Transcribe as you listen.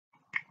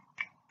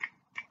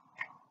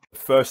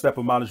first step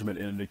of management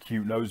in an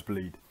acute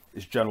nosebleed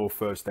is general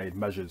first aid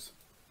measures.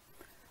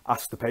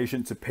 Ask the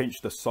patient to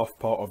pinch the soft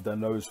part of their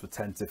nose for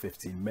 10 to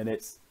 15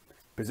 minutes.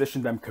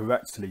 Position them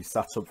correctly,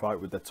 sat upright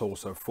with their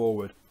torso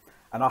forward,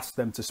 and ask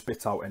them to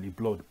spit out any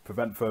blood.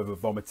 Prevent further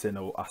vomiting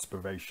or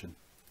aspiration.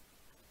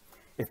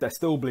 If they're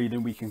still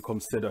bleeding, we can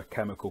consider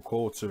chemical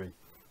cautery.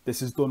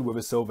 This is done with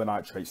a silver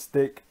nitrate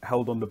stick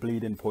held on the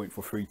bleeding point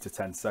for 3 to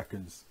 10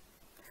 seconds.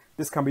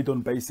 This can be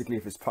done basically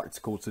if it's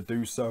practical to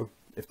do so,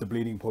 if the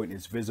bleeding point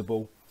is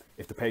visible,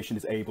 if the patient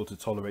is able to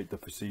tolerate the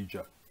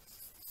procedure.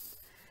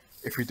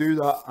 If we do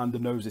that and the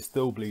nose is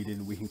still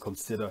bleeding, we can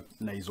consider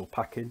nasal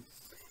packing,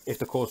 if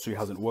the cautery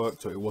hasn't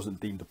worked or it wasn't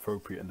deemed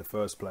appropriate in the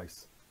first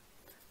place.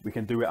 We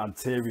can do it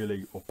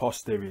anteriorly or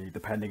posteriorly,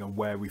 depending on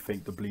where we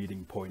think the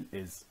bleeding point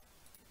is.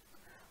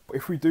 But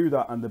if we do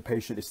that and the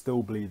patient is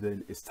still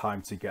bleeding, it's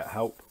time to get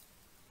help.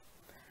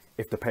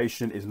 If the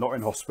patient is not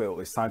in hospital,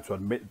 it's time to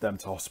admit them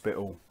to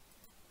hospital.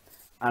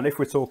 And if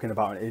we're talking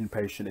about an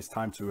inpatient, it's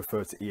time to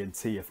refer to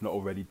ENT if not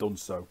already done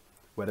so,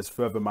 where there's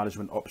further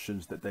management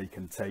options that they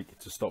can take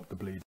to stop the bleeding.